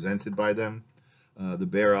represented by them. The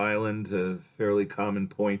Bear Island, a fairly common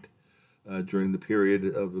point during the period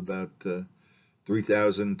of about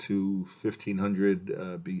 3000 to 1500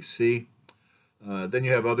 BC. Then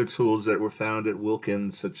you have other tools that were found at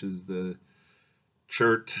Wilkins, such as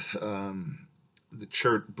chert, the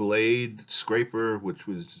chert blade scraper, which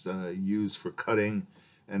was used for cutting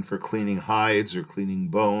and for cleaning hides or cleaning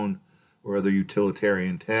bone or other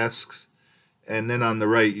utilitarian tasks. And then on the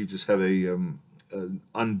right, you just have an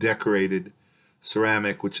undecorated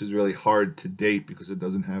ceramic, which is really hard to date because it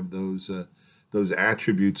doesn't have those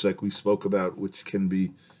attributes like we spoke about, which can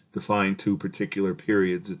be defined to particular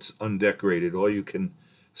periods. It's undecorated. All you can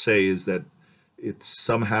say is that it's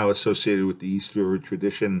somehow associated with the East River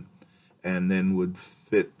tradition and then would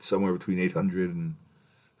fit somewhere between 800 and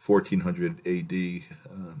 1400 AD,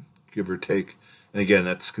 give or take. And again,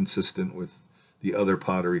 that's consistent with the other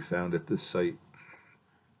pottery found at this site.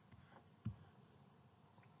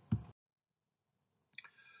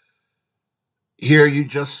 Here you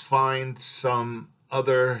just find some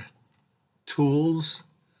other tools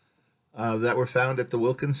that were found at the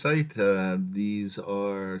Wilkins site. These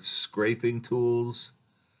are scraping tools,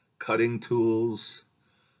 cutting tools,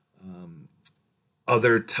 um,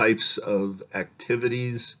 other types of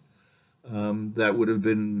activities that would have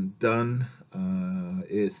been done.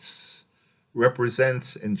 It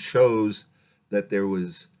represents and shows that there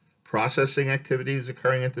was processing activities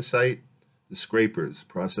occurring at the site. The scrapers,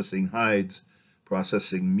 processing hides,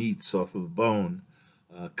 processing meats off of bone,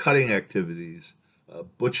 cutting activities,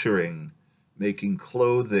 butchering, making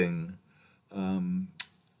clothing, um,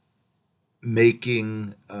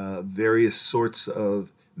 making various sorts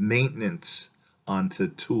of maintenance onto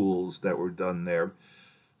tools that were done there.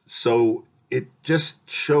 So it just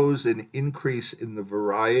shows an increase in the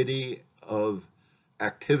variety of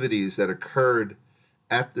activities that occurred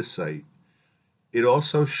at the site. It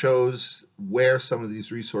also shows where some of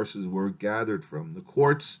these resources were gathered from. The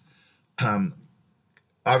quartz um,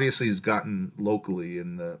 obviously is gotten locally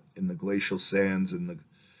in the glacial sands and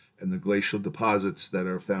the glacial deposits that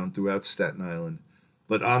are found throughout Staten Island.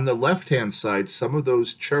 But on the left-hand side, some of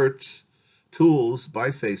those cherts, tools,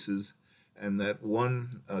 bifaces, and that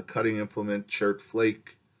one cutting implement, chert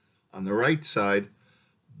flake, on the right side,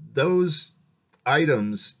 those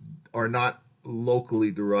items are not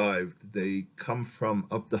locally derived. They come from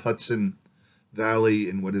up the Hudson Valley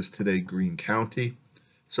in what is today Greene County.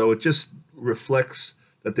 So it just reflects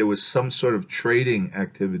that there was some sort of trading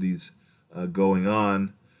activities going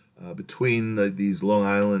on between these Long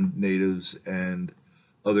Island natives and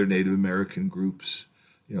other Native American groups,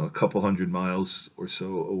 a couple hundred miles or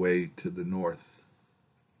so away to the north.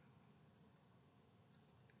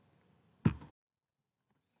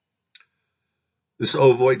 This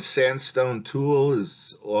ovoid sandstone tool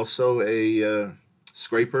is also a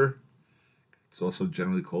scraper. It's also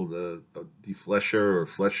generally called a deflesher or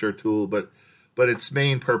flesher tool, but its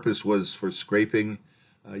main purpose was for scraping.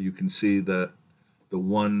 You can see the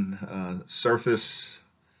one surface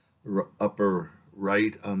upper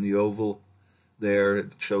right on the oval there.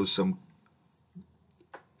 It shows some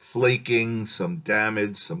flaking, some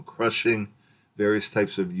damage, some crushing, various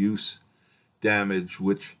types of use damage,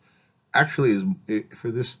 which actually is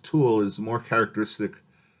for this tool is more characteristic.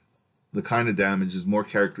 The kind of damage is more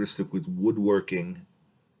characteristic with woodworking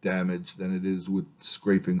damage than it is with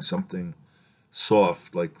scraping something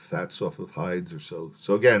soft like fats off of hides or so.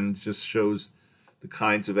 So again, it just shows the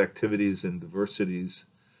kinds of activities and diversities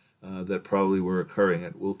that probably were occurring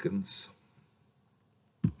at Wilkins.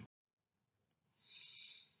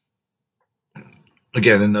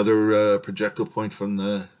 Again, another projectile point from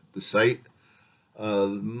the site.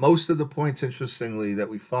 Most of the points, interestingly, that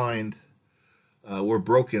we find were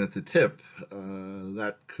broken at the tip.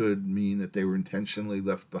 That could mean that they were intentionally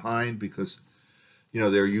left behind because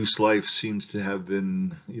their use life seems to have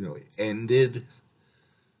been, ended,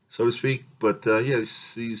 so to speak. But yeah,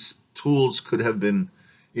 these tools could have been,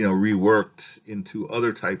 reworked into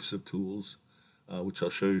other types of tools, which I'll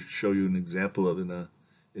show you an example of in a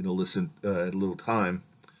little time.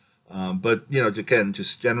 But again,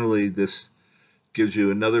 just generally, this gives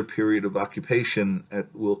you another period of occupation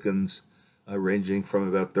at Wilkins, ranging from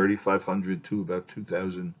about 3,500 to about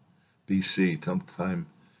 2,000 BC, sometime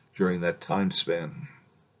during that time span.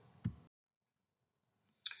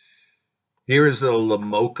 Here is a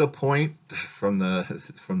Lamoka point from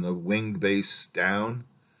the winged base down,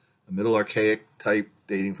 a Middle Archaic type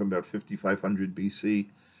dating from about 5,500 BC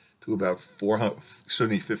to about 400,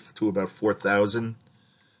 to about 4,000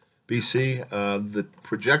 BC. The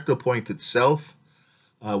projectile point itself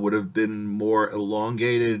would have been more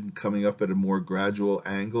elongated, coming up at a more gradual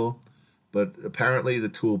angle, but apparently the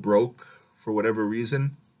tool broke for whatever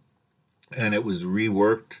reason, and it was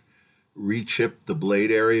reworked, rechipped. The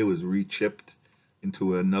blade area was rechipped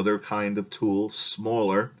into another kind of tool,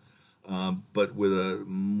 smaller, but with a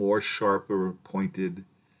more sharper pointed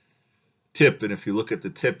tip. And if you look at the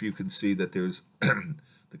tip, you can see that there's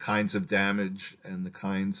the kinds of damage and the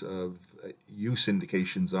kinds of use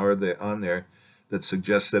indications are there on there that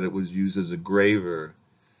suggest that it was used as a graver,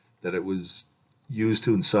 that it was used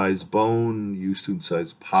to incise bone, used to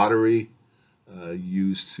incise pottery,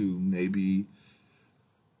 used to maybe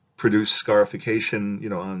produce scarification,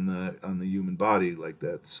 on the human body like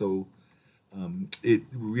that. So it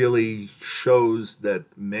really shows that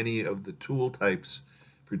many of the tool types,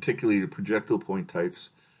 particularly the projectile point types,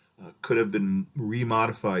 could have been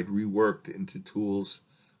remodified, reworked into tools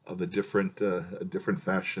of a different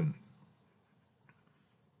fashion.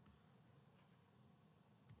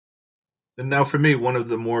 And now, for me, one of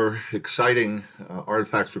the more exciting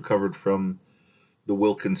artifacts recovered from the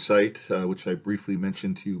Wilkins site, which I briefly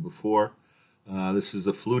mentioned to you before. This is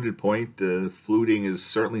a fluted point. Fluting is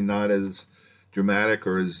certainly not as dramatic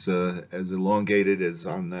or as elongated as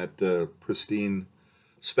on that pristine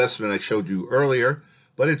specimen I showed you earlier,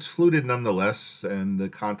 but it's fluted nonetheless, and the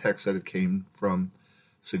context that it came from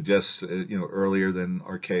suggests earlier than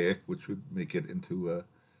archaic, which would make it into a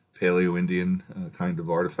Paleo-Indian kind of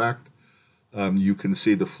artifact. You can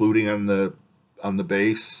see the fluting on the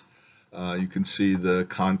base. You can see the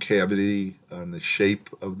concavity and the shape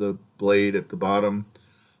of the blade at the bottom.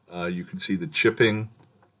 You can see the chipping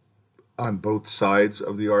on both sides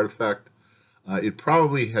of the artifact. It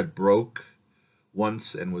probably had broke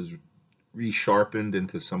once and was resharpened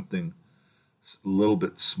into something a little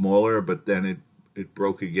bit smaller, but then it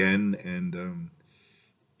broke again, and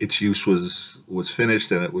its use was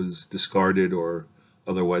finished, and it was discarded or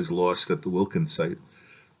otherwise lost at the Wilkins site.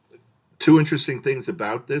 Two interesting things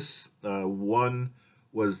about this. One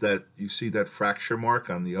was that you see that fracture mark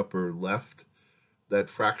on the upper left. That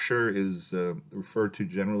fracture is referred to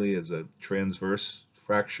generally as a transverse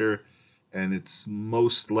fracture, and it's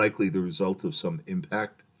most likely the result of some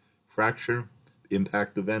impact fracture,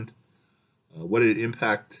 impact event. What it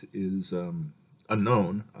impact is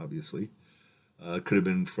unknown, obviously. It could have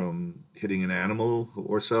been from hitting an animal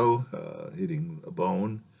or so, hitting a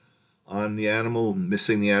bone on the animal,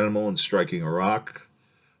 missing the animal and striking a rock,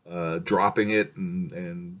 dropping it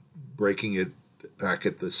and breaking it back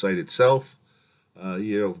at the site itself.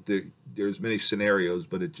 There's many scenarios,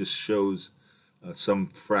 but it just shows some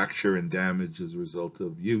fracture and damage as a result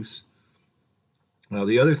of use. Now,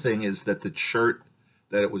 the other thing is that the chert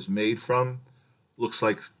that it was made from looks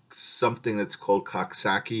like something that's called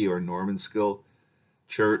Coxsackie or Normanskill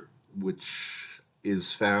chert, which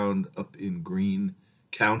is found up in Greene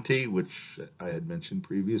County, which I had mentioned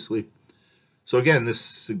previously. So again, this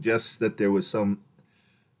suggests that there was some,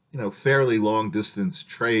 fairly long distance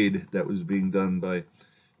trade that was being done by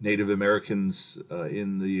Native Americans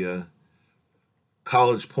in the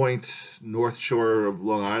College Point, North Shore of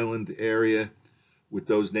Long Island area, with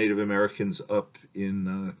those Native Americans up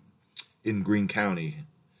in Greene County.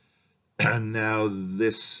 And now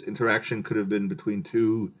this interaction could have been between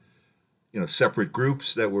two, separate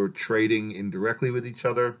groups that were trading indirectly with each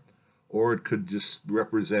other, or it could just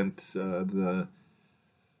represent the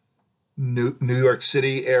New York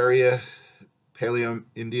City area Paleo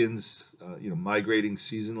Indians, migrating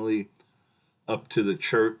seasonally up to the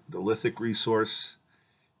chert, the lithic resource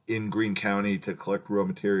in Greene County to collect raw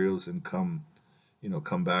materials and come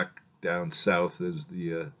back down south as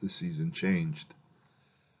the season changed.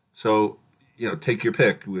 So, take your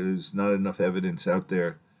pick. There's not enough evidence out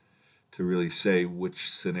there to really say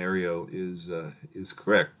which scenario is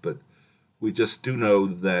correct, but we just do know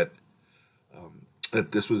that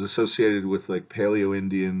that this was associated with like Paleo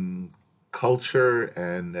Indian culture,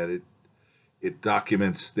 and that it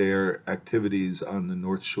documents their activities on the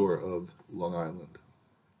North Shore of Long Island.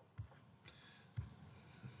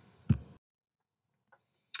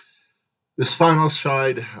 This final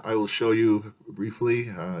slide I will show you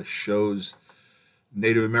briefly shows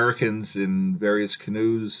Native Americans in various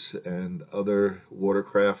canoes and other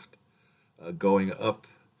watercraft going up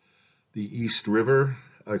the East River,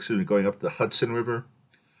 going up the Hudson River.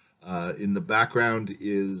 In the background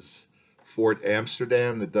is Fort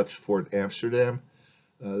Amsterdam, the Dutch Fort Amsterdam.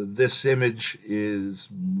 This image is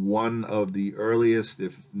one of the earliest,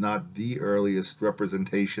 if not the earliest,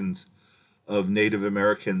 representations of Native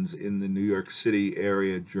Americans in the New York City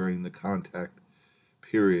area during the contact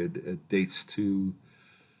period. It dates to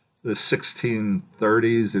the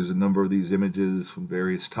 1630s. There's a number of these images from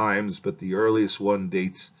various times, but the earliest one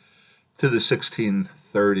dates to the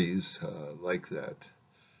 1630s, like that.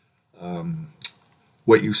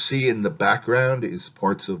 What you see in the background is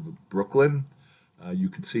parts of Brooklyn. You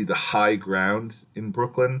can see the high ground in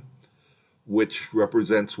Brooklyn, which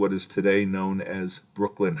represents what is today known as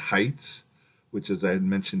Brooklyn Heights, which, as I had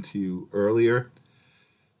mentioned to you earlier,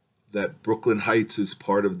 that Brooklyn Heights is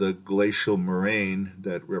part of the glacial moraine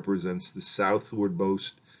that represents the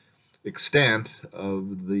southward-most extent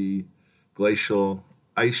of the glacial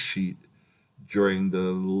ice sheet during the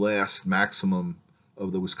last maximum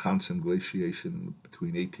of the Wisconsin glaciation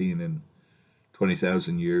between 18 and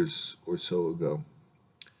 20,000 years or so ago.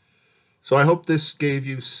 So I hope this gave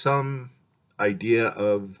you some idea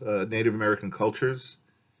of Native American cultures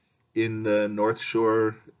in the North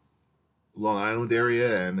Shore, Long Island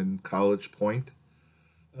area and in College Point.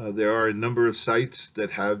 There are a number of sites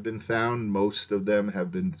that have been found. Most of them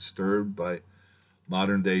have been disturbed by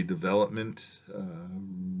modern day development,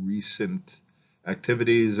 recent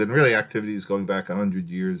activities, and really activities going back 100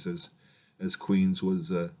 years as Queens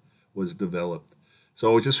was developed.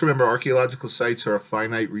 So just remember, archaeological sites are a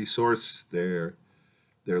finite resource. They're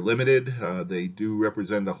limited. They do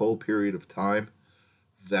represent a whole period of time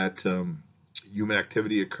that human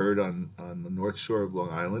activity occurred on the North Shore of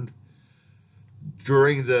Long Island.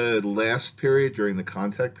 During the last period, during the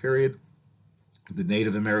contact period, the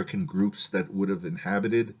Native American groups that would have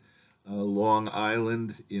inhabited Long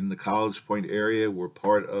Island in the College Point area were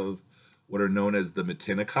part of what are known as the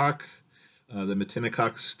Matinecock. The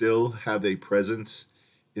Matinecock still have a presence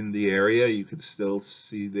in the area. You can still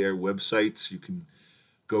see their websites. You can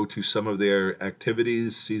go to some of their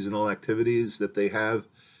activities, seasonal activities that they have,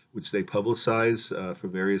 which they publicize for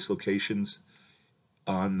various locations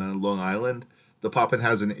on Long Island. The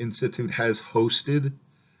Pappenhausen Institute has hosted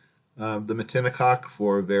the Matinecock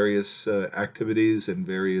for various activities and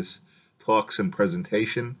various talks and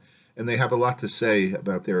presentation, and they have a lot to say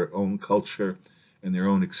about their own culture and their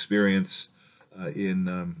own experience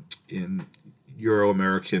in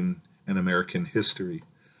Euro-American and American history.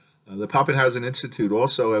 The Pappenhausen Institute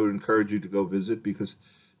also I would encourage you to go visit because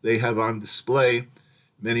they have on display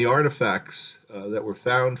many artifacts that were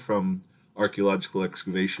found from archaeological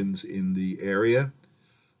excavations in the area,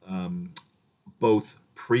 both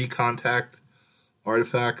pre-contact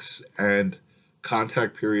artifacts and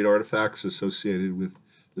contact period artifacts associated with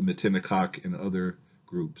the Matinecock and other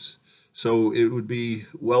groups. So it would be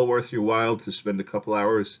well worth your while to spend a couple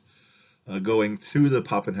hours going to the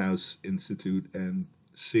Pappenhausen Institute and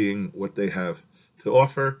seeing what they have to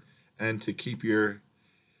offer, and to keep your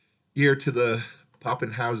ear to the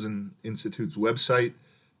Pappenhausen Institute's website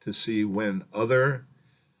to see when other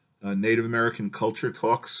Native American culture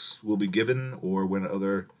talks will be given, or when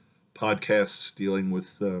other podcasts dealing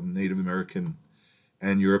with Native American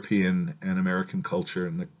and European and American culture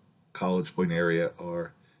in the College Point area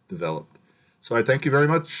are developed. So I thank you very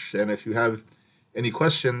much, and if you have any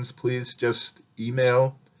questions, please just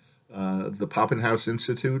email the Pappenhausen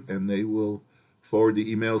Institute, and they will forward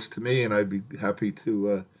the emails to me, and I'd be happy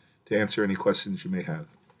to answer any questions you may have.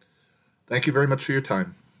 Thank you very much for your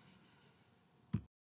time.